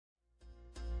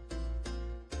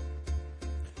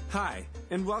Hi,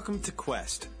 and welcome to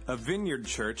Quest, a vineyard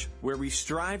church where we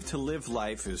strive to live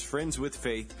life as friends with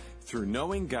faith through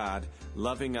knowing God,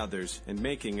 loving others, and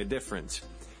making a difference.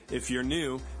 If you're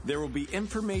new, there will be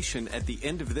information at the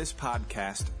end of this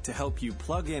podcast to help you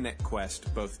plug in at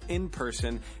Quest both in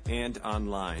person and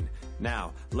online.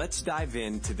 Now, let's dive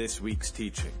into this week's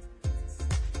teaching.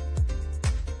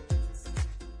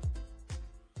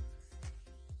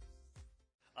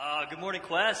 Good morning,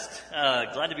 Quest.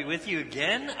 Glad to be with you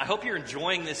again. I hope you're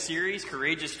enjoying this series,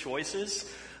 Courageous Choices.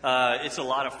 It's a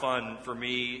lot of fun for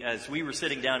me. As we were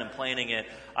sitting down and planning it,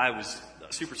 I was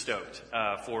super stoked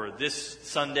for this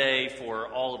Sunday, for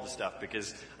all of the stuff,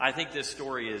 because I think this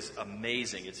story is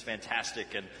amazing. It's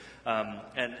fantastic,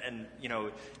 and you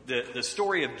know, the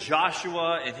story of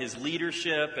Joshua and his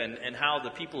leadership and how the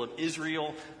people of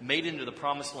Israel made into the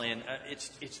Promised Land.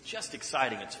 It's just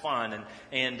exciting. It's fun,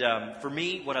 and for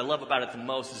me, what I love about it the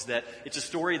most is that it's a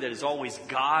story that is always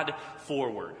God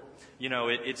forward. You know,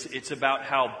 it's about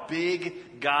how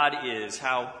big God is,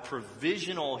 how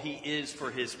provisional He is for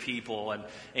His people, and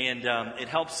it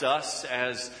helps us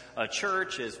as a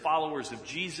church, as followers of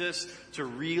Jesus, to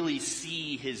really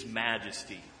see His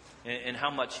majesty and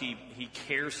how much He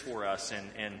cares for us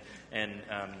and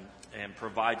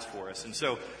provides for us. And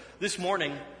so this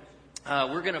morning,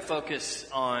 we're going to focus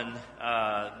on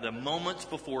the moments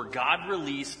before God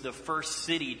released the first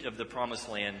city of the Promised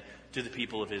Land to the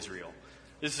people of Israel.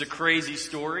 This is a crazy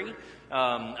story. When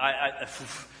I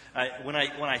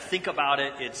think about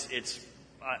it,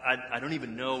 I don't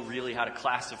even know really how to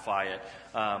classify it,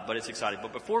 but it's exciting.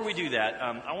 But before we do that,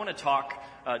 I want to talk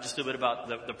just a bit about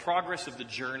the progress of the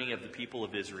journey of the people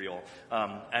of Israel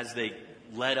as they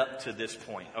led up to this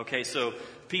point. Okay, so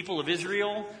people of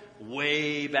Israel,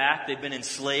 way back, they've been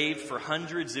enslaved for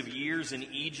hundreds of years in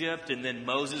Egypt, and then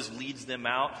Moses leads them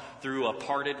out through a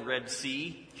parted Red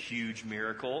Sea. Huge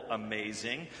miracle,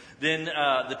 amazing. Then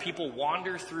the people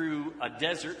wander through a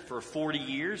desert for 40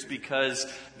 years because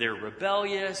they're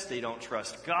rebellious, they don't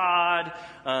trust God,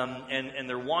 and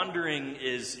their wandering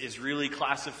is really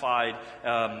classified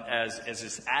as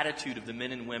this attitude of the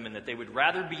men and women that they would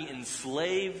rather be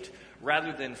enslaved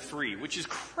rather than free, which is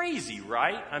crazy,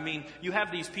 right? I mean, you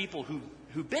have these people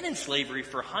who've been in slavery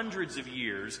for hundreds of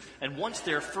years, and once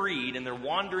they're freed and they're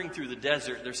wandering through the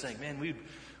desert, they're saying, man,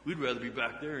 we'd rather be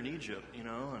back there in Egypt, you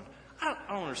know, and I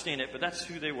don't understand it, but that's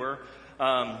who they were.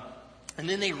 And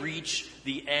then they reach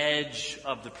the edge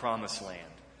of the Promised Land.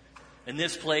 In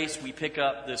this place, we pick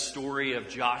up the story of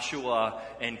Joshua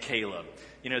and Caleb.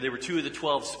 You know, they were two of the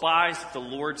 12 spies that the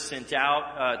Lord sent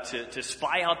out to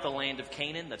spy out the land of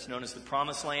Canaan, that's known as the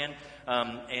Promised Land.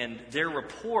 And their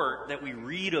report that we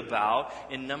read about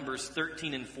in Numbers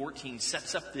 13 and 14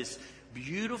 sets up this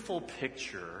beautiful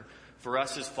picture for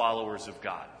us as followers of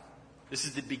God. This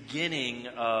is the beginning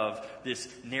of this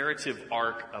narrative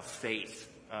arc of faith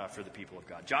for the people of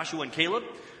God. Joshua and Caleb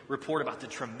report about the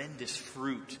tremendous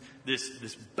fruit,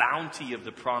 this bounty of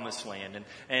the Promised Land.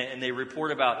 And they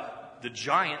report about the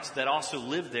giants that also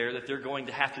live there that they're going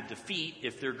to have to defeat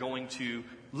if they're going to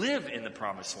live in the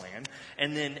Promised Land.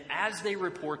 And then as they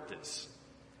report this,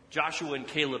 Joshua and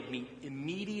Caleb meet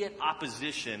immediate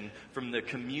opposition from the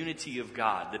community of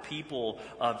God, the people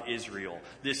of Israel.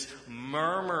 This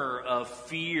murmur of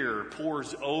fear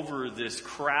pours over this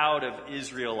crowd of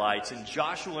Israelites, and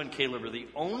Joshua and Caleb are the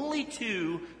only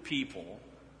two people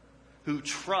who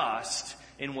trust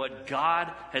in what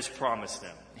God has promised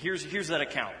them. Here's that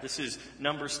account. This is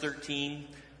Numbers 13,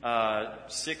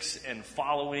 6 and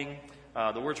following.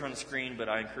 The words are on the screen, but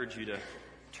I encourage you to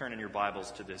turn in your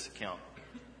Bibles to this account.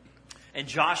 And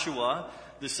Joshua,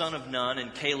 the son of Nun,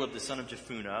 and Caleb, the son of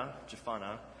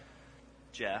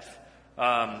Jeff,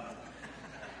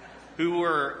 who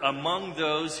were among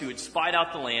those who had spied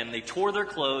out the land, they tore their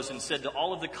clothes and said to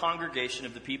all of the congregation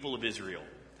of the people of Israel,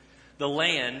 "The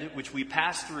land which we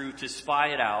passed through to spy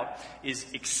it out is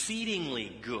exceedingly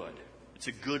good. It's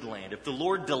a good land. If the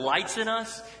Lord delights in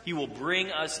us, He will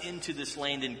bring us into this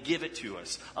land and give it to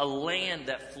us, a land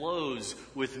that flows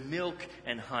with milk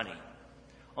and honey.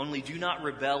 Only do not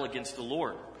rebel against the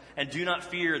Lord, and do not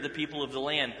fear the people of the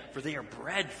land, for they are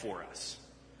bread for us.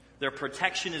 Their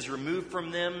protection is removed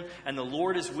from them, and the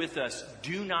Lord is with us.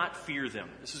 Do not fear them."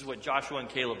 This is what Joshua and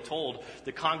Caleb told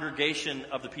the congregation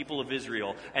of the people of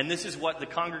Israel. And this is what the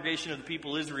congregation of the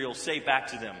people of Israel say back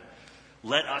to them.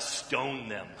 "Let us stone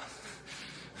them."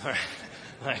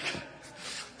 Like,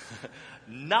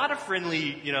 not a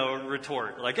friendly,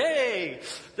 retort. Like, "Hey,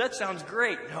 that sounds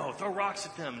great." No, throw rocks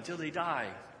at them until they die.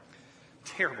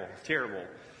 Terrible, terrible.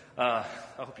 I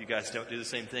hope you guys don't do the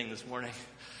same thing this morning.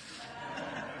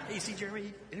 Hey, see,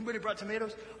 Jeremy, anybody brought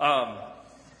tomatoes?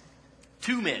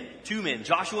 Two men,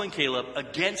 Joshua and Caleb,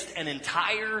 against an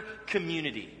entire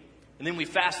community. And then we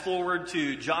fast forward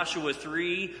to Joshua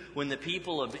 3, when the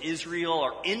people of Israel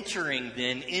are entering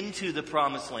then into the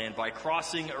promised land by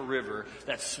crossing a river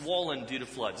that's swollen due to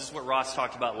floods. This is what Ross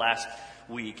talked about last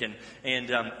week.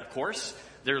 And of course,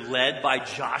 they're led by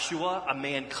Joshua, a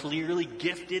man clearly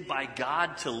gifted by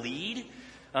God to lead.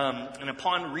 And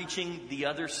upon reaching the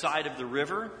other side of the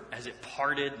river, as it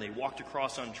parted, and they walked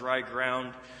across on dry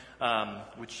ground,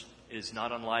 which is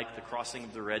not unlike the crossing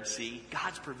of the Red Sea.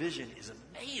 God's provision is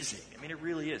amazing. I mean, it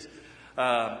really is.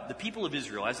 The people of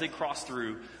Israel, as they cross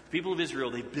through,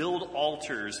 they build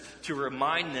altars to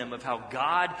remind them of how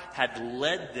God had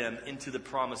led them into the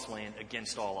promised land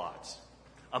against all odds.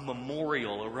 A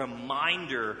memorial, a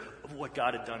reminder of what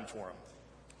God had done for them.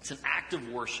 It's an act of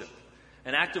worship.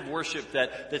 An act of worship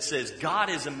that says, God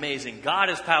is amazing,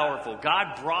 God is powerful,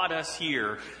 God brought us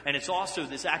here. And it's also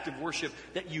this act of worship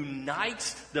that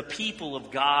unites the people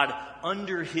of God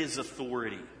under His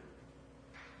authority.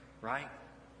 Right?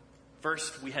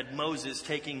 First, we had Moses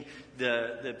taking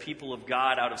the people of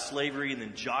God out of slavery, and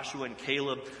then Joshua and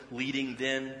Caleb leading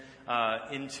them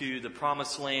into the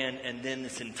promised land, and then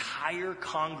this entire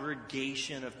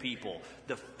congregation of people.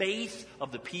 The faith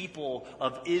of the people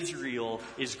of Israel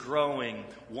is growing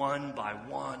one by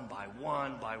one by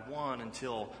one by one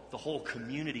until the whole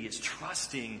community is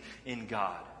trusting in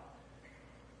God.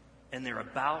 And they're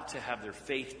about to have their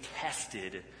faith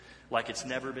tested like it's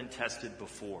never been tested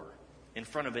before, in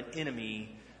front of an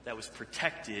enemy that was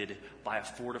protected by a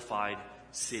fortified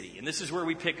city. And this is where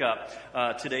we pick up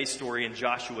today's story in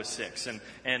Joshua 6.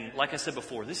 And like I said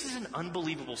before, this is an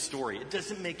unbelievable story. It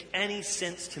doesn't make any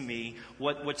sense to me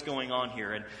what's going on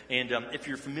here. And if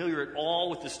you're familiar at all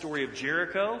with the story of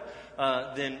Jericho,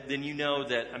 then you know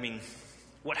that, I mean,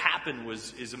 what happened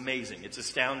is amazing. It's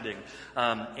astounding.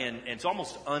 And it's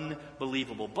almost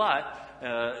unbelievable. But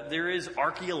there is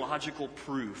archaeological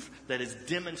proof that has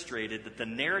demonstrated that the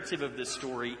narrative of this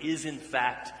story is in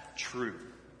fact true.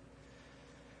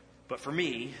 But for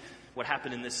me, what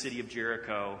happened in this city of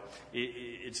Jericho,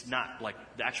 it's not like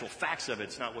the actual facts of it.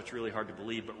 It's not what's really hard to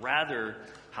believe, but rather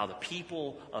how the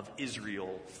people of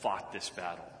Israel fought this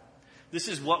battle. This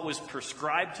is what was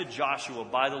prescribed to Joshua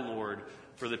by the Lord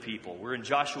for the people. We're in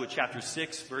Joshua chapter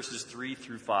 6, verses 3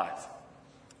 through 5.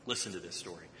 Listen to this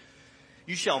story.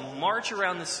 You shall march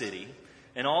around the city,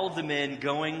 and all of the men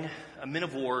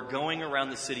of war going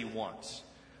around the city once.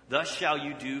 Thus shall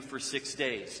you do for 6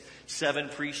 days. 7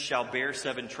 priests shall bear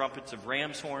 7 trumpets of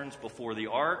ram's horns before the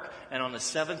ark, and on the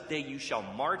 7th day you shall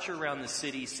march around the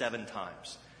city 7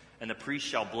 times, and the priests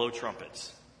shall blow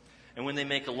trumpets. And when they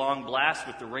make a long blast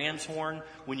with the ram's horn,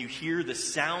 when you hear the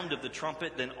sound of the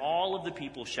trumpet, then all of the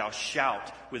people shall shout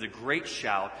with a great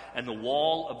shout, and the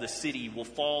wall of the city will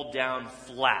fall down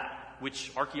flat,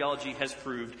 which archaeology has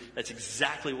proved that's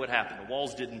exactly what happened. The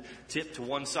walls didn't tip to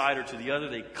one side or to the other.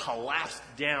 They collapsed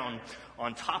down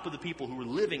on top of the people who were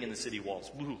living in the city walls.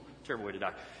 Ooh, terrible way to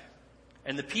die.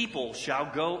 And the people shall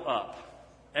go up,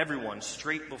 everyone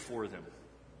straight before them.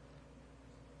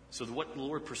 So what the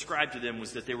Lord prescribed to them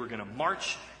was that they were going to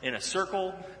march in a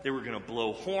circle, they were going to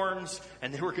blow horns,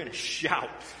 and they were going to shout.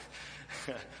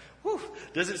 Whew,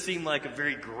 doesn't seem like a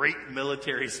very great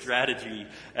military strategy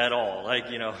at all. Like,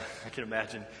 I can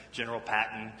imagine General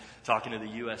Patton talking to the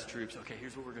U.S. troops. Okay,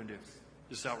 here's what we're going to do.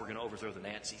 This is how we're going to overthrow the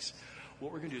Nazis.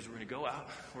 What we're going to do is we're going to go out,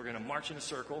 we're going to march in a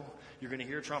circle, you're going to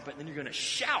hear a trumpet, and then you're going to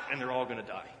shout, and they're all going to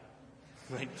die.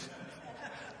 Like,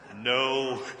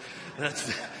 no,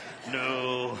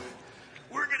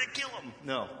 we're going to kill them.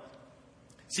 No.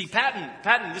 See,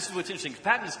 Patton, this is what's interesting.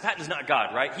 Patton is not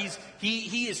God, right?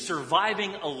 He is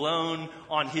surviving alone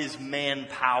on his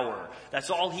manpower. That's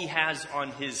all he has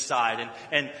on his side.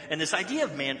 And this idea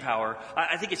of manpower,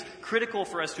 I think it's critical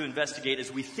for us to investigate as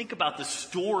we think about the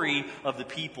story of the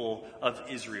people of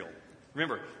Israel.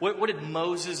 Remember, what did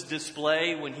Moses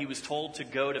display when he was told to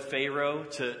go to Pharaoh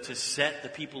to set the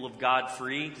people of God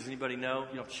free? Does anybody know?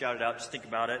 You don't have to shout it out, just think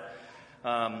about it.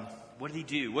 What did he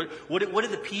do? What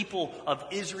did the people of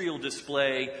Israel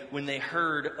display when they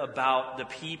heard about the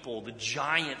people, the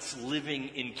giants living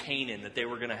in Canaan that they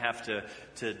were going to have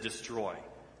to destroy?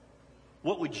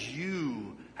 What would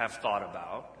you have thought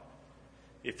about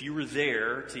if you were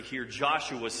there to hear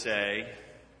Joshua say,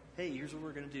 hey, here's what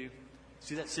we're going to do.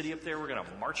 See that city up there? We're going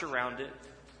to march around it.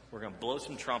 We're going to blow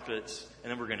some trumpets, and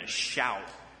then we're going to shout,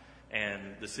 and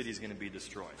the city is going to be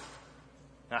destroyed.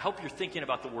 Now, I hope you're thinking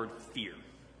about the word fear,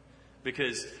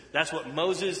 because that's what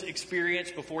Moses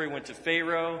experienced before he went to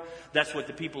Pharaoh. That's what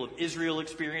the people of Israel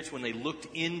experienced when they looked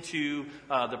into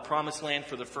the promised land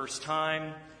for the first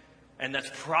time. And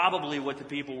that's probably what the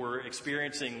people were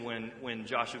experiencing when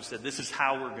Joshua said, this is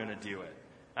how we're going to do it.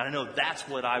 And I know that's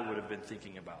what I would have been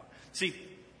thinking about. See,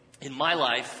 in my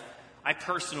life,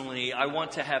 I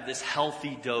want to have this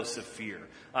healthy dose of fear.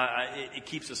 It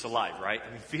keeps us alive, right? I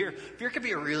mean, fear can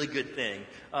be a really good thing.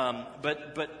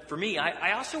 But for me,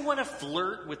 I also want to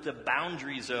flirt with the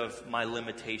boundaries of my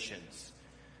limitations.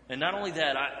 And not only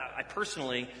that, I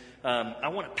personally, I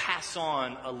want to pass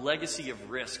on a legacy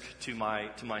of risk to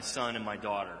my son and my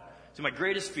daughter. So my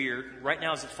greatest fear right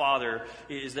now as a father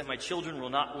is that my children will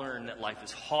not learn that life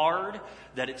is hard,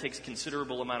 that it takes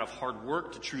considerable amount of hard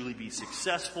work to truly be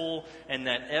successful, and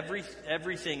that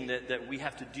everything that we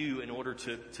have to do in order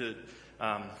to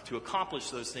accomplish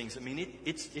those things. I mean,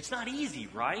 it's not easy,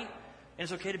 right? And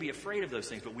it's okay to be afraid of those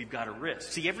things, but we've got to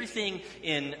risk. See, everything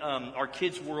in our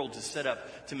kids' world is set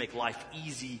up to make life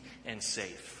easy and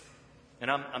safe. And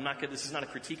I'm not good. This is not a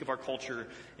critique of our culture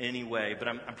in any way, but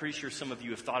I'm pretty sure some of you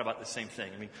have thought about the same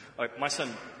thing. I mean, my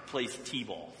son plays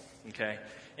t-ball, okay?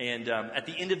 And at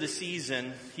the end of the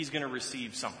season, he's going to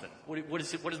receive something. What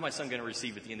is my son going to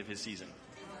receive at the end of his season?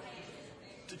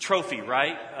 Trophy,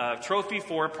 right? Trophy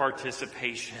for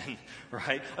participation,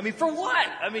 right? I mean, for what?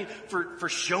 I mean, for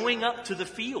showing up to the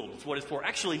field is what it's for.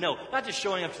 Actually, no, not just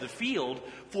showing up to the field,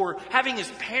 for having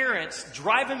his parents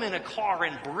drive him in a car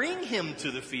and bring him to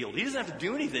the field. He doesn't have to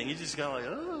do anything. He's just kind of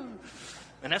like, oh.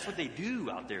 And that's what they do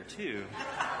out there, too.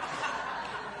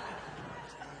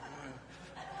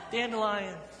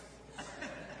 Dandelion.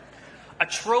 A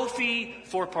trophy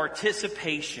for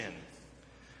participation.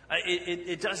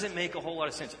 It doesn't make a whole lot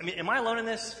of sense. I mean, am I alone in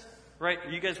this? Right?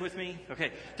 Are you guys with me?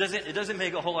 Okay. It doesn't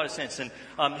make a whole lot of sense. And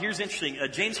here's interesting.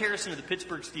 James Harrison of the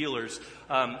Pittsburgh Steelers,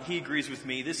 he agrees with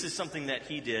me. This is something that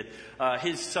he did.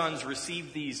 His sons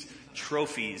received these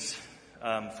trophies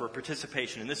for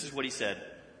participation. And this is what he said.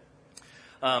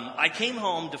 I came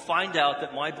home to find out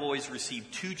that my boys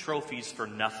received 2 trophies for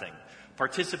nothing.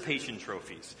 Participation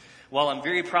trophies. While I'm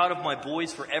very proud of my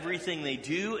boys for everything they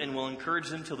do and will encourage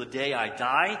them till the day I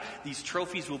die, these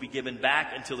trophies will be given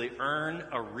back until they earn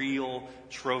a real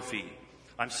trophy.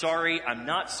 I'm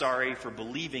not sorry for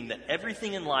believing that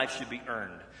everything in life should be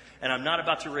earned. And I'm not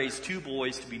about to raise 2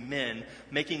 boys to be men,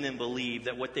 making them believe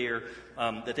that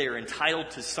that they are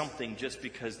entitled to something just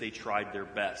because they tried their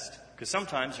best. Because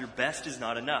sometimes your best is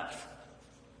not enough.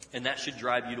 And that should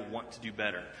drive you to want to do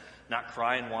better. Not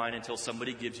cry and whine until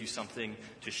somebody gives you something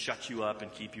to shut you up and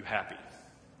keep you happy.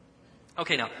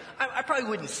 Okay, now, I probably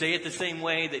wouldn't say it the same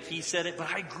way that he said it,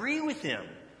 but I agree with him.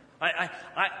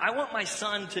 I want my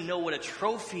son to know what a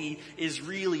trophy is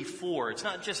really for. It's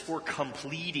not just for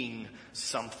completing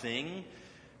something,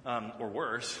 or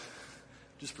worse,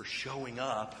 just for showing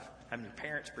up, having your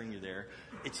parents bring you there.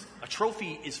 A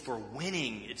trophy is for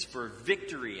winning. It's for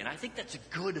victory. And I think that's a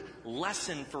good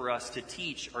lesson for us to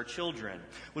teach our children.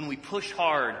 When we push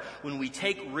hard, when we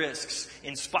take risks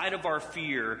in spite of our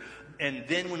fear, and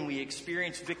then when we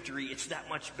experience victory, it's that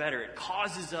much better. It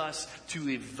causes us to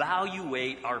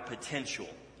evaluate our potential.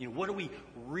 You know, what are we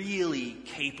really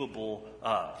capable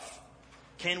of?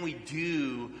 Can we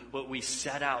do what we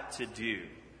set out to do?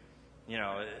 You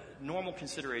know, normal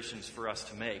considerations for us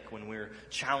to make when we're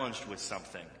challenged with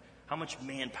something. How much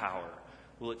manpower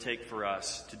will it take for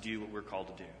us to do what we're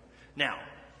called to do? Now,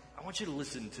 I want you to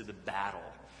listen to the battle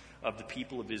of the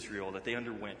people of Israel that they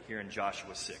underwent here in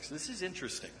Joshua 6. This is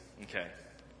interesting, okay?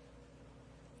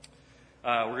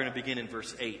 We're going to begin in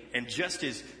verse 8. And just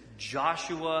as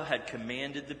Joshua had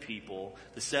commanded the people,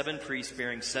 the 7 priests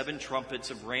bearing 7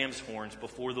 trumpets of ram's horns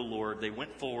before the Lord, they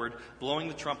went forward, blowing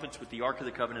the trumpets with the ark of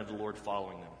the covenant of the Lord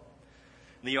following them.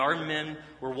 And the armed men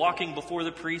were walking before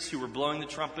the priests who were blowing the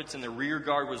trumpets, and the rear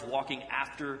guard was walking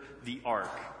after the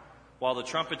ark, while the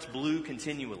trumpets blew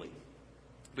continually.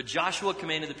 But Joshua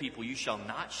commanded the people, "You shall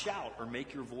not shout or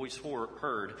make your voice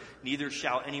heard, neither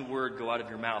shall any word go out of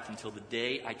your mouth until the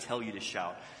day I tell you to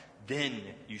shout. Then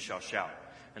you shall shout."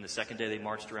 And the second day they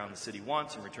marched around the city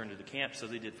once and returned to the camp, so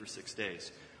they did for 6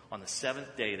 days. On the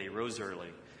 7th day they rose early,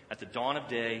 at the dawn of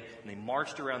day, and they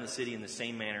marched around the city in the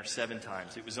same manner 7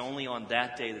 times. It was only on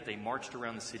that day that they marched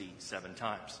around the city 7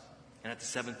 times. And at the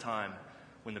 7th time,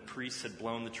 when the priests had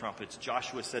blown the trumpets,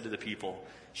 Joshua said to the people,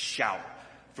 "Shout,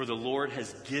 for the Lord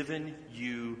has given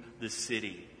you the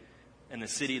city. And the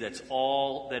city that's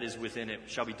all that is within it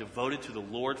shall be devoted to the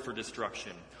Lord for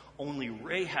destruction. Only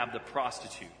Rahab the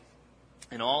prostitute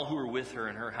and all who are with her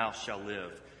in her house shall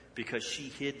live, because she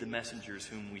hid the messengers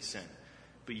whom we sent.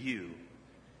 But you,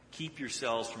 keep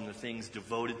yourselves from the things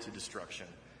devoted to destruction.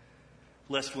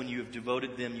 lest when you have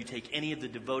devoted them, you take any of the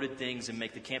devoted things and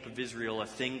make the camp of Israel a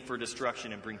thing for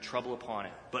destruction and bring trouble upon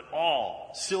it. But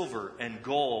all silver and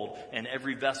gold and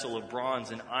every vessel of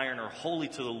bronze and iron are holy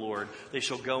to the Lord. They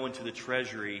shall go into the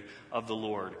treasury of the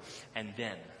Lord. And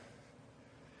then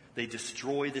they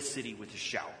destroy the city with a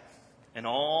shout, and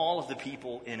all of the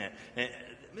people in it. And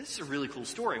this is a really cool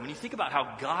story. When you think about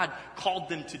how God called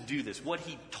them to do this, what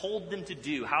he told them to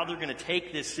do, how they're going to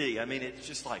take this city. I mean, it's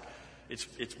just like,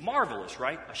 it's marvelous,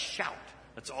 right? A shout.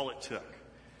 That's all it took.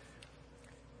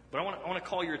 But I want to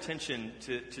call your attention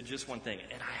to just one thing.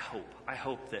 And I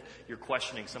hope that you're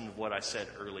questioning some of what I said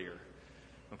earlier,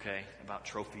 okay, about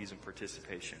trophies and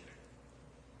participation.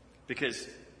 Because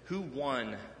who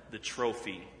won the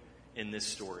trophy in this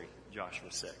story,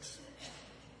 Joshua 6?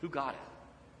 Who got it?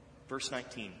 Verse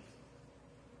 19.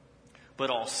 But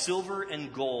all silver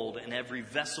and gold and every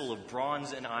vessel of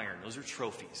bronze and iron, those are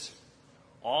trophies.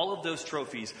 All of those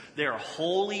trophies, they are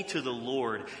holy to the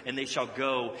Lord, and they shall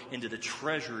go into the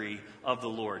treasury of the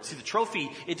Lord. See, the trophy,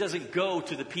 it doesn't go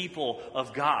to the people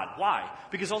of God. Why?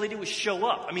 Because all they did was show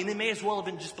up. I mean, they may as well have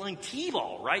been just playing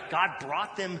t-ball, right? God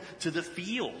brought them to the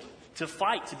field to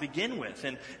fight to begin with.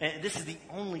 And this is the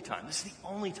only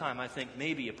time I think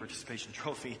maybe a participation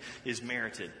trophy is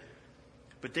merited.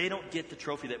 But they don't get the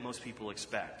trophy that most people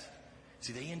expect.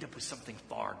 See, they end up with something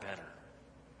far better.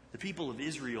 The people of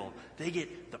Israel, they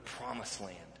get the promised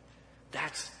land.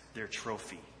 That's their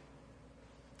trophy.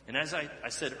 And as I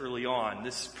said early on,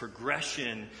 this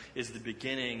progression is the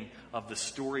beginning of the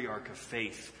story arc of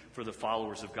faith for the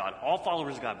followers of God. All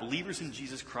followers of God, believers in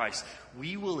Jesus Christ,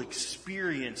 we will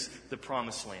experience the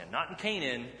promised land. Not in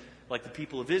Canaan, like the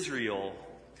people of Israel,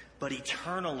 but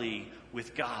eternally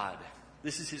with God.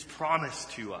 This is his promise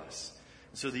to us.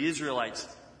 So the Israelites,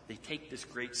 they take this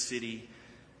great city,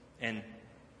 and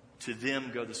to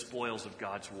them go the spoils of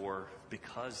God's war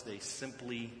because they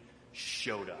simply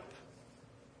showed up.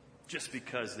 Just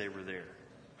because they were there.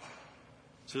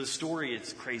 So the story,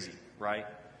 it's crazy, right?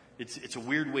 It's a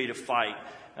weird way to fight.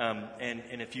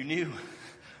 And if you knew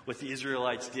what the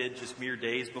Israelites did just mere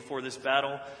days before this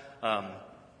battle,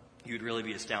 you'd really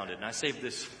be astounded. And I saved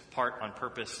this part on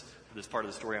purpose, this part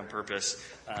of the story on purpose,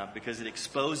 because it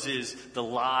exposes the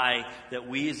lie that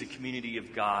we as a community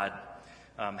of God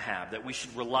have, that we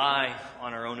should rely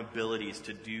on our own abilities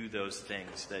to do those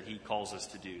things that he calls us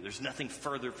to do. There's nothing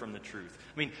further from the truth.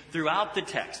 I mean, throughout the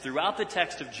text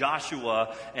of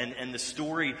Joshua and the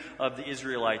story of the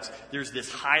Israelites, there's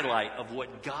this highlight of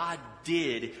what God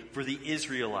did for the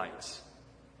Israelites.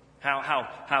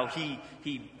 How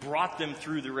he brought them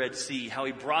through the Red Sea, how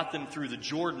he brought them through the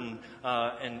Jordan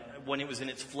and when it was in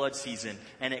its flood season,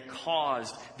 and it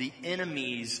caused the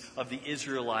enemies of the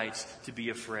Israelites to be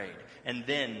afraid. And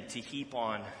then to heap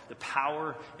on the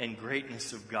power and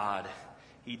greatness of God,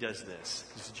 he does this.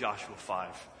 This is Joshua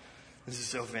 5. This is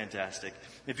so fantastic.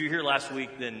 If you were here last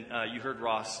week, then you heard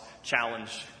Ross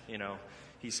challenge,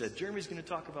 he said, Jeremy's going to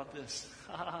talk about this.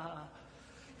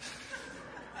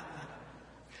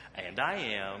 And I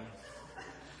am.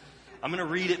 I'm going to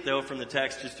read it, though, from the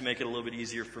text just to make it a little bit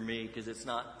easier for me because it's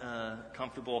not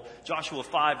comfortable. Joshua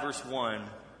 5, verse 1.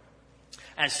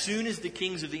 As soon as the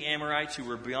kings of the Amorites who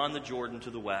were beyond the Jordan to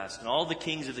the west, and all the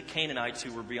kings of the Canaanites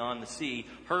who were beyond the sea,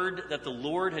 heard that the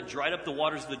Lord had dried up the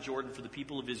waters of the Jordan for the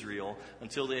people of Israel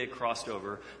until they had crossed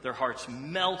over, their hearts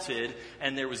melted,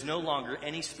 and there was no longer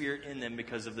any spirit in them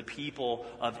because of the people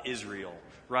of Israel.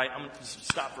 Right? I'm going to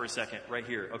stop for a second right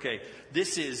here. Okay,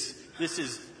 this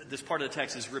part of the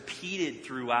text is repeated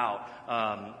throughout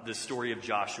the story of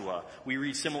Joshua. We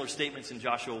read similar statements in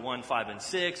Joshua 1, 5, and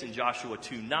 6, in Joshua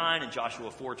 2, 9, and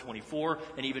Joshua 4, 24,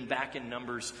 and even back in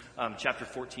Numbers chapter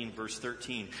 14, verse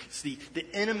 13. See, the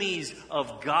enemies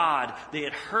of God, they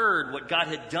had heard what God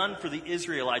had done for the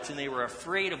Israelites, and they were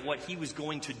afraid of what he was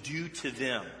going to do to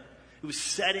them. It was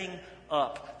setting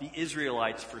up the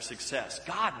Israelites for success.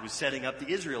 God was setting up the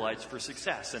Israelites for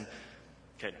success. And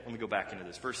okay, let me go back into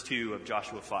this. Verse 2 of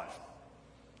Joshua 5.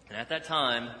 And at that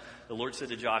time, the Lord said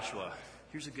to Joshua,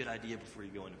 here's a good idea before you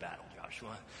go into battle, Joshua.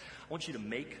 I want you to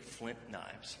make flint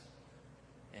knives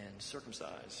and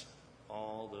circumcise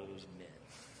all those men.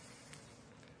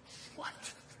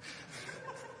 What?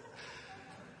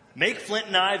 Make flint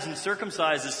knives and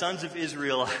circumcise the sons of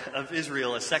Israel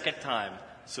a second time.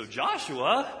 So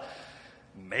Joshua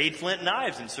made flint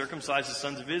knives and circumcised the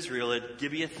sons of Israel at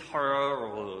Gibeath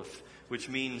Haroth, which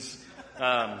means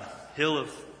hill of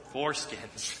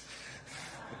foreskins.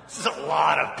 This is a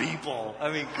lot of people.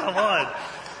 I mean, come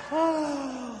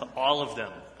on. All of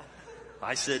them.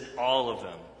 I said all of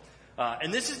them.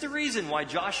 And this is the reason why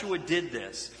Joshua did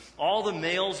this. All the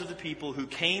males of the people who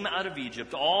came out of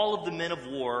Egypt, all of the men of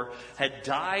war, had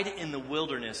died in the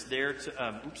wilderness there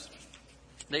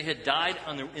They had died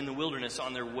in the wilderness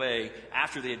on their way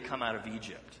after they had come out of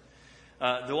Egypt.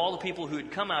 Though all the people who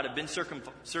had come out had been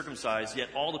circumcised, yet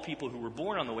all the people who were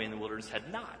born on the way in the wilderness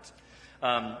had not.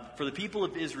 For the people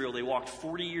of Israel, they walked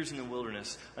 40 years in the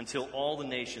wilderness until all the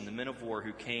nation, the men of war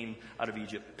who came out of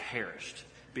Egypt, perished,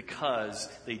 because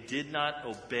they did not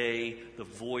obey the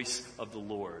voice of the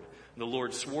Lord. The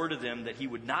Lord swore to them that he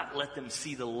would not let them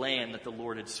see the land that the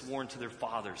Lord had sworn to their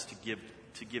fathers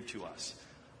to give to us,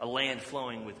 a land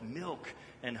flowing with milk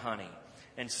and honey.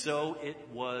 And so it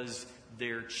was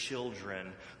their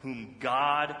children, whom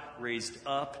God raised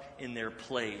up in their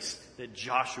place, that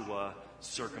Joshua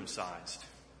circumcised.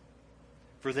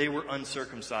 For they were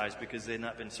uncircumcised because they had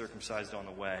not been circumcised on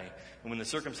the way. And when the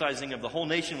circumcising of the whole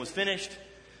nation was finished,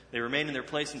 they remained in their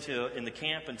place in the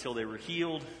camp until they were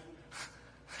healed.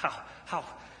 How?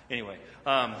 Anyway.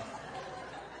 And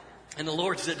the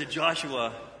Lord said to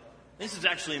Joshua, this is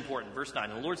actually important, verse 9.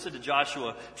 And the Lord said to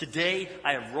Joshua, today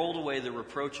I have rolled away the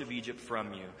reproach of Egypt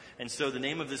from you. And so the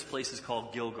name of this place is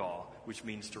called Gilgal, which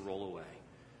means to roll away.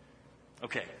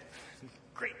 Okay.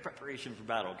 Great preparation for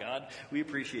battle, God. We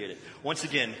appreciate it. Once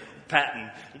again, Patton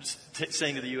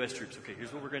saying to the U.S. troops, okay,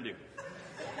 here's what we're going to do.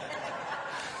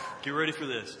 Get ready for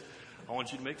this. I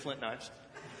want you to make flint knives.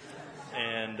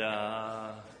 And,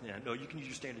 no, you can use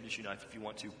your standard issue knife if you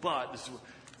want to. But this is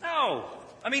no.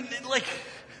 I mean,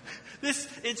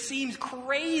 it seems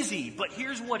crazy, but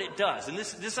here's what it does. And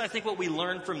this, I think what we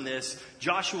learn from this,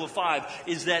 Joshua 5,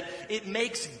 is that it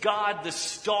makes God the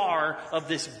star of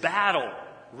this battle.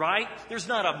 Right? There's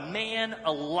not a man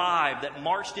alive that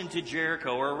marched into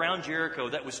Jericho or around Jericho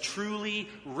that was truly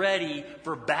ready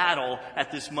for battle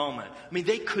at this moment. I mean,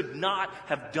 they could not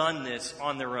have done this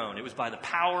on their own. It was by the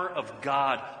power of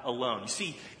God alone. You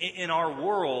see, in our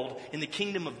world, in the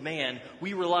kingdom of man,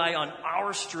 we rely on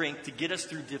our strength to get us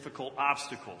through difficult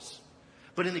obstacles.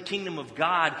 But in the kingdom of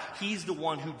God, He's the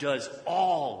one who does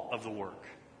all of the work.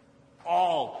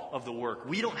 All of the work.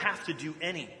 We don't have to do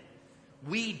any.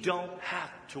 We don't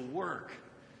have to work.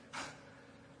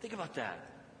 Think about that.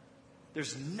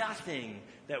 There's nothing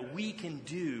that we can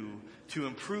do to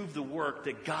improve the work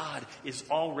that God is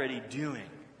already doing.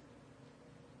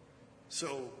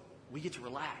 So we get to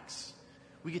relax.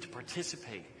 We get to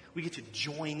participate. We get to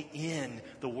join in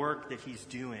the work that He's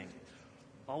doing.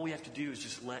 All we have to do is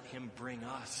just let Him bring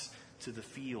us to the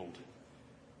field,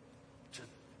 to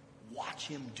watch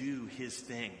Him do His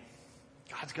thing.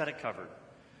 God's got it covered.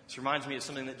 This reminds me of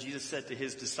something that Jesus said to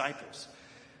His disciples.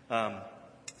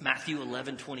 Matthew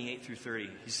 11:28-30.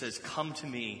 He says, come to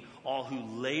me, all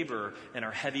who labor and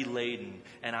are heavy laden,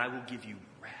 and I will give you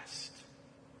rest.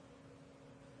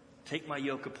 Take my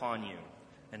yoke upon you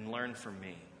and learn from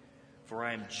me, for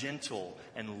I am gentle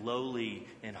and lowly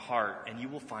in heart, and you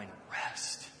will find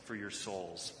rest for your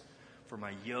souls. For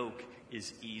my yoke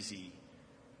is easy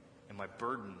and my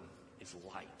burden is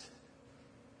light.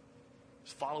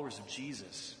 As followers of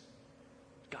Jesus,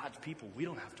 God's people, we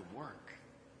don't have to work.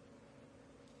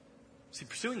 See,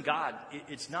 pursuing God,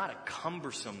 it's not a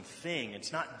cumbersome thing.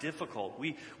 It's not difficult.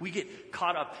 We get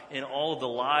caught up in all of the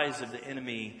lies of the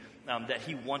enemy that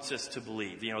he wants us to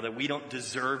believe. You know, that we don't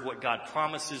deserve what God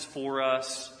promises for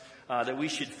us. That we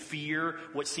should fear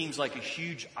what seems like a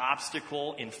huge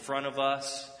obstacle in front of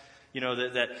us. You know,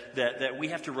 that we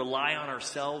have to rely on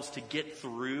ourselves to get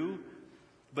through.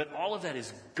 But all of that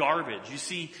is garbage. You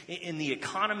see, in the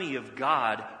economy of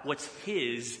God, what's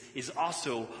His is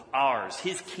also ours.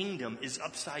 His kingdom is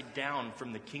upside down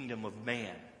from the kingdom of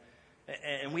man.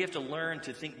 And we have to learn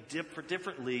to think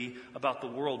differently about the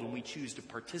world when we choose to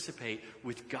participate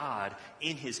with God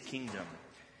in His kingdom.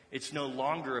 It's no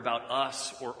longer about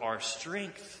us or our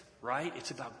strength, right?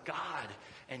 It's about God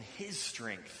and His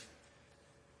strength.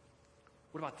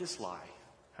 What about this lie?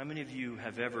 How many of you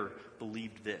have ever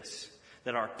believed this?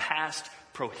 That our past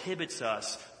prohibits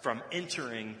us from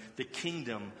entering the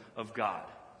kingdom of God.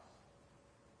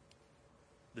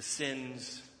 The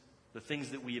sins, the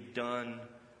things that we have done,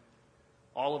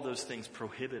 all of those things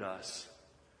prohibit us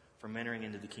from entering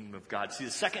into the kingdom of God. See,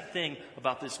 the second thing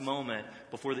about this moment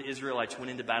before the Israelites went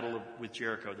into battle with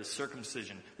Jericho, this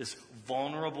circumcision, this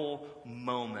vulnerable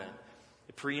moment,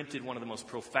 it preempted one of the most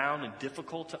profound and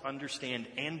difficult to understand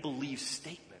and believe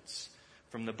statements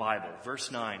from the Bible.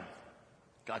 Verse 9.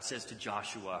 God says to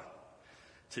Joshua,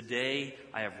 today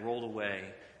I have rolled away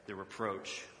the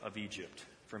reproach of Egypt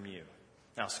from you.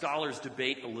 Now, scholars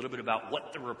debate a little bit about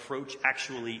what the reproach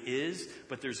actually is,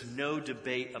 but there's no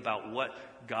debate about what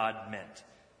God meant.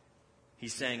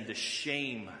 He's saying the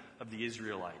shame of the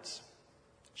Israelites.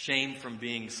 Shame from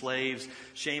being slaves,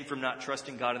 shame from not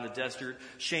trusting God in the desert,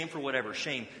 shame for whatever,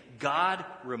 shame. God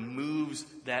removes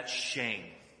that shame.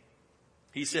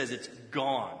 He says it's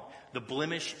gone. The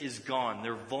blemish is gone.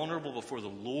 They're vulnerable before the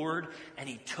Lord, and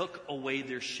He took away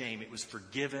their shame. It was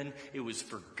forgiven. It was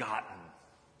forgotten.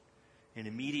 And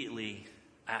immediately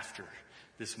after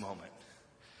this moment,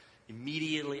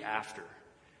 immediately after,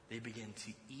 they begin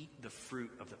to eat the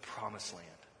fruit of the promised land.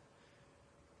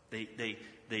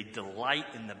 They delight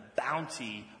in the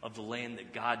bounty of the land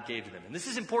that God gave them. And this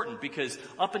is important because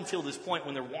up until this point,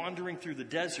 when they're wandering through the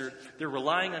desert, they're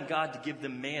relying on God to give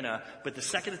them manna. But the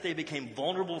second that they became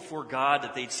vulnerable before God,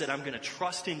 that they'd said, I'm going to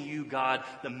trust in you, God,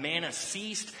 the manna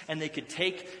ceased, and they could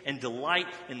take and delight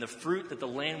in the fruit that the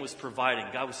land was providing.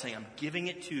 God was saying, I'm giving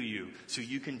it to you so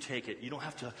you can take it. You don't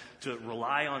have to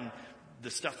rely on the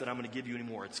stuff that I'm going to give you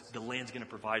anymore. The land's going to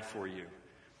provide for you.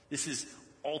 This is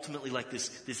ultimately like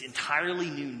this entirely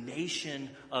new nation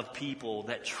of people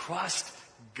that trust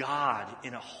God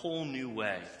in a whole new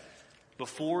way.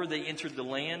 Before they entered the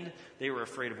land, they were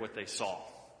afraid of what they saw.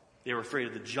 They were afraid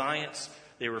of the giants.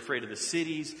 They were afraid of the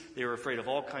cities. They were afraid of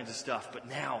all kinds of stuff. But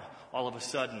now, all of a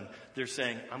sudden, they're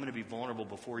saying, I'm going to be vulnerable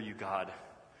before you, God.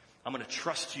 I'm going to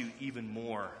trust you even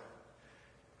more.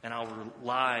 And I'll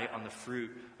rely on the fruit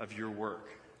of your work.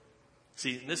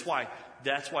 See, that's why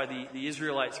the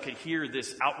Israelites could hear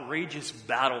this outrageous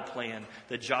battle plan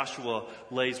that Joshua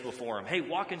lays before them. Hey,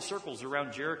 walk in circles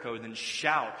around Jericho and then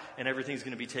shout and everything's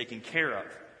going to be taken care of.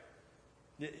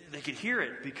 They could hear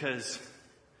it because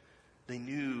they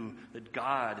knew that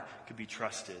God could be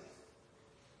trusted.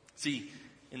 See,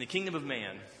 in the kingdom of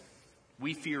man,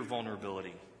 we fear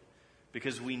vulnerability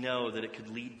because we know that it could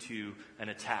lead to an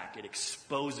attack. It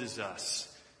exposes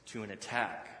us to an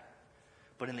attack.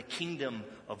 But in the kingdom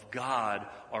of God,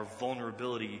 our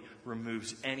vulnerability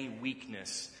removes any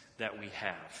weakness that we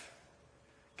have.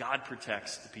 God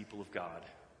protects the people of God,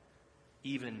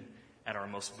 even at our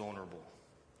most vulnerable.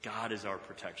 God is our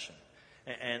protection.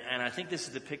 And I think this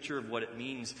is the picture of what it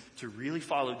means to really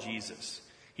follow Jesus.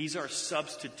 He's our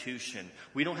substitution.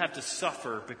 We don't have to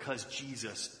suffer because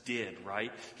Jesus did,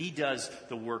 right? He does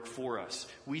the work for us.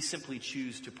 We simply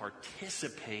choose to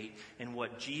participate in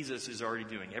what Jesus is already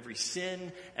doing. Every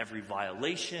sin, every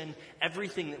violation,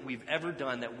 everything that we've ever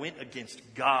done that went against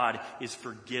God is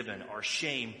forgiven. Our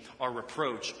shame, our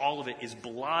reproach, all of it is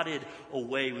blotted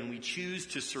away when we choose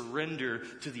to surrender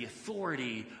to the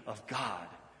authority of God.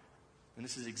 And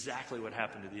this is exactly what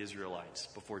happened to the Israelites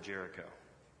before Jericho.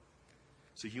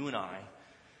 So you and I,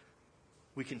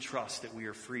 we can trust that we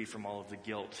are free from all of the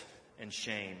guilt and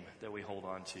shame that we hold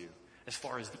on to. As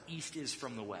far as the east is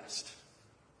from the west,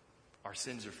 our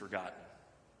sins are forgotten.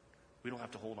 We don't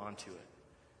have to hold on to it.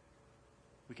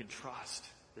 We can trust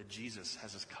that Jesus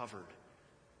has us covered.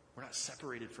 We're not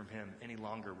separated from Him any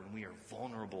longer when we are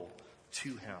vulnerable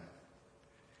to Him.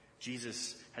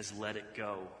 Jesus has let it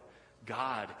go.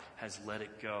 God has let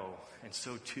it go. And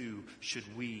so too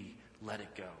should we let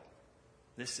it go.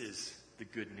 This is the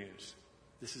good news.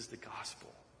 This is the gospel.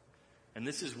 And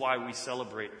this is why we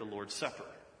celebrate the Lord's Supper,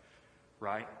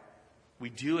 right? We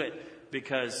do it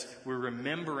because we're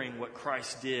remembering what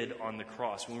Christ did on the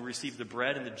cross. When we receive the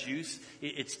bread and the juice,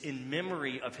 it's in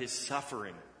memory of His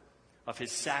suffering, of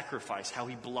His sacrifice, how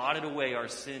He blotted away our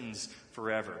sins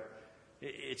forever.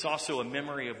 It's also a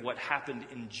memory of what happened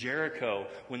in Jericho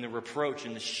when the reproach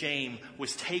and the shame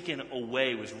was taken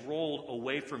away, was rolled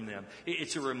away from them.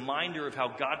 It's a reminder of how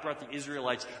God brought the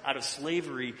Israelites out of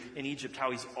slavery in Egypt, how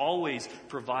He's always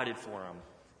provided for them.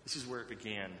 This is where it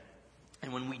began.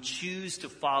 And when we choose to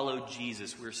follow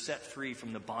Jesus, we're set free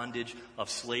from the bondage of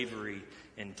slavery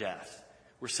and death.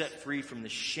 We're set free from the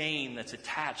shame that's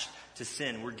attached to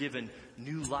sin. We're given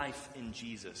new life in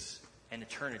Jesus and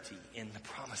eternity in the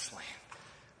promised land.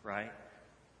 Right?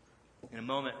 In a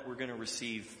moment, we're going to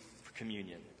receive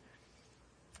communion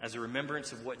as a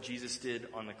remembrance of what Jesus did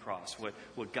on the cross,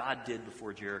 what God did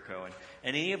before Jericho.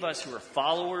 And any of us who are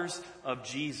followers of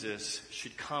Jesus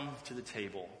should come to the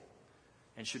table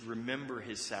and should remember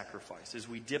His sacrifice. As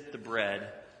we dip the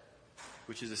bread,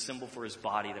 which is a symbol for His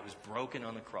body that was broken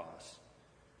on the cross,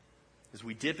 as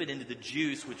we dip it into the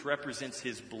juice, which represents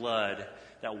His blood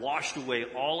that washed away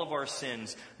all of our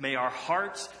sins, may our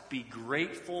hearts be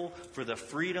grateful for the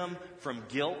freedom from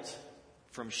guilt,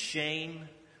 from shame,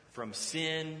 from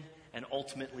sin, and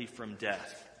ultimately from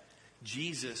death.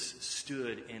 Jesus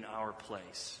stood in our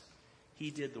place. He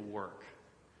did the work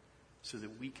so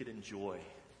that we could enjoy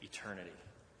eternity.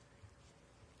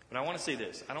 But I want to say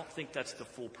this. I don't think that's the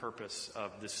full purpose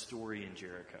of this story in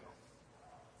Jericho.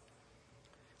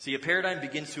 See, a paradigm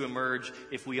begins to emerge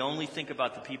if we only think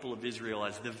about the people of Israel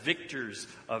as the victors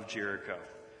of Jericho.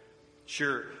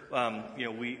 Sure,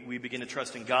 we begin to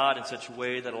trust in God in such a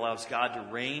way that allows God to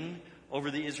reign over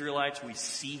the Israelites. We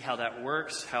see how that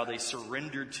works, how they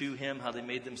surrendered to Him, how they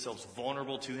made themselves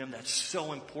vulnerable to Him. That's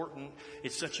so important.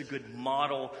 It's such a good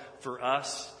model for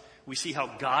us. We see how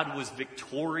God was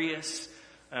victorious,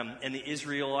 and the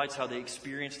Israelites, how they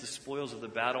experienced the spoils of the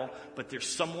battle. But there's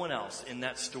someone else in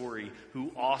that story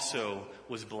who also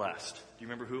was blessed. Do you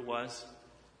remember who it was?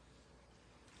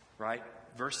 Right?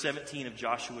 Verse 17 of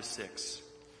Joshua 6.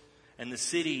 And the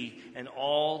city and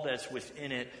all that's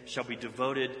within it shall be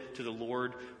devoted to the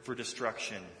Lord for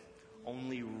destruction.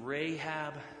 Only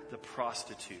Rahab the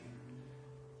prostitute.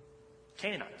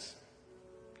 Canaanites.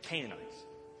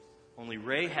 Only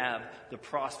Rahab the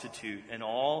prostitute and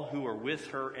all who are with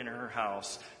her in her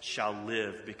house shall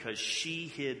live, because she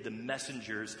hid the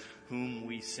messengers whom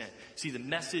we sent. See, the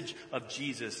message of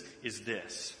Jesus is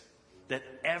this: that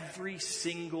every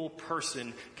single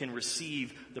person can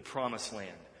receive the promised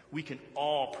land. We can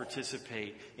all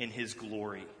participate in His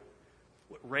glory.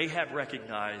 What Rahab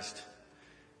recognized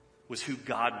was who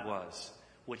God was,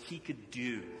 what He could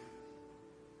do.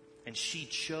 And she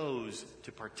chose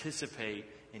to participate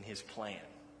in His plan.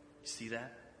 You see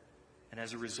that? And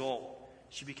as a result,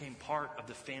 she became part of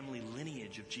the family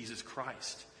lineage of Jesus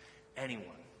Christ.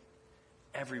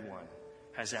 Everyone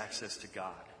has access to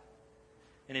God.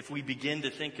 And if we begin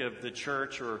to think of the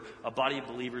church or a body of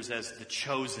believers as the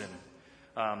chosen,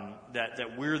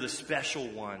 that we're the special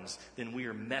ones, then we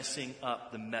are messing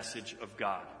up the message of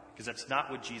God. Because that's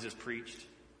not what Jesus preached.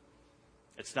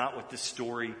 It's not what this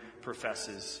story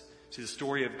professes. See, the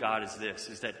story of God is this,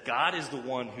 is that God is the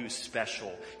one who's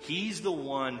special. He's the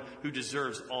one who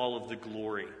deserves all of the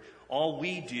glory. All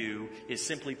we do is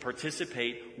simply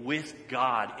participate with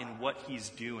God in what He's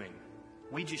doing.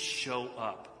 We just show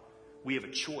up. We have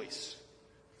a choice.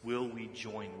 Will we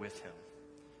join with Him?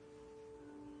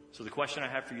 So the question I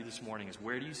have for you this morning is,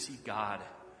 where do you see God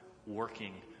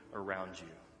working around you?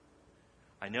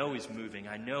 I know He's moving.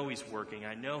 I know He's working.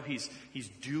 I know He's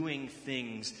doing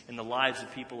things in the lives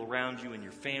of people around you, and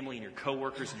your family, and your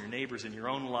coworkers, and your neighbors, and your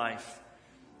own life.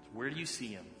 Where do you see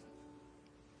Him?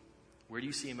 Where do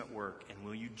you see Him at work? And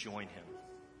will you join Him?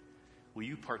 Will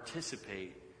you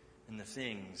participate in the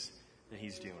things that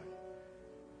He's doing?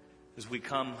 As we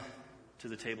come to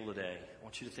the table today, I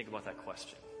want you to think about that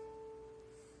question.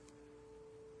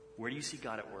 Where do you see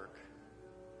God at work?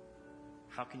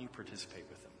 How can you participate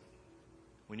with Him?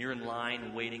 When you're in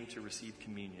line waiting to receive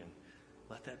communion,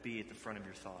 let that be at the front of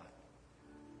your thought.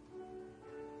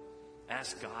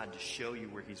 Ask God to show you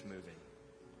where He's moving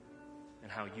and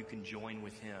how you can join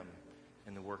with Him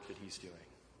in the work that He's doing.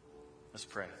 Let's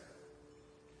pray.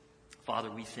 Father,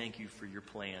 we thank You for Your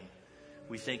plan.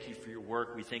 We thank You for Your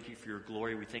work. We thank You for Your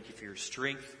glory. We thank You for Your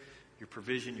strength, Your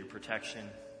provision, Your protection.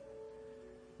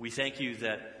 We thank You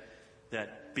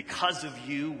that because of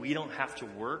You, we don't have to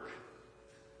work.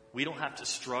 We don't have to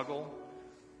struggle.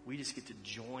 We just get to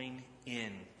join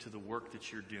in to the work that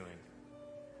You're doing.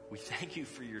 We thank You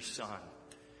for Your Son.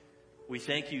 We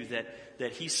thank You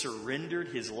that He surrendered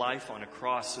His life on a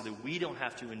cross so that we don't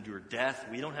have to endure death.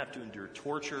 We don't have to endure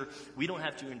torture. We don't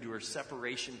have to endure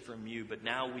separation from You. But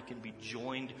now we can be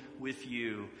joined with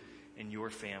You in Your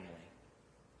family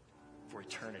for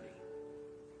eternity.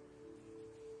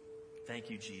 Thank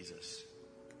You, Jesus,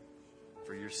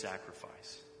 for Your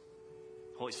sacrifice.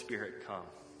 Holy Spirit, come.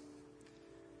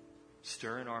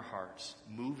 Stir in our hearts.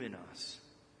 Move in us.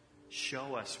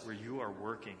 Show us where You are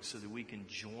working so that we can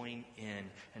join in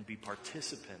and be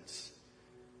participants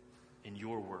in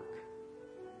Your work.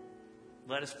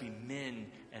 Let us be men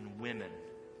and women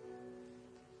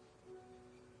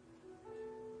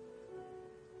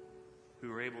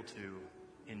who are able to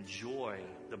enjoy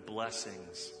the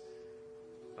blessings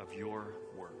of Your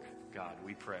work. God,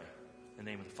 we pray. In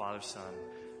the name of the Father, Son,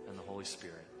 and the Holy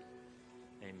Spirit.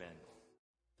 Amen.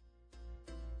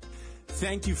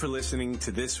 Thank you for listening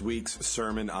to this week's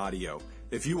sermon audio.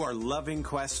 If you are loving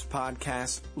Quest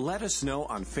Podcast, let us know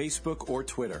on Facebook or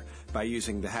Twitter by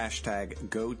using the hashtag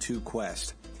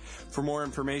 #GoToQuest. For more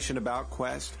information about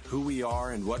Quest, who we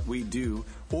are and what we do,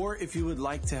 or if you would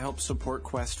like to help support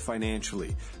Quest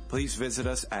financially, please visit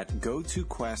us at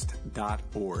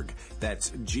gotoquest.org. That's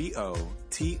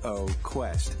GOTO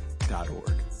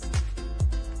Quest.org.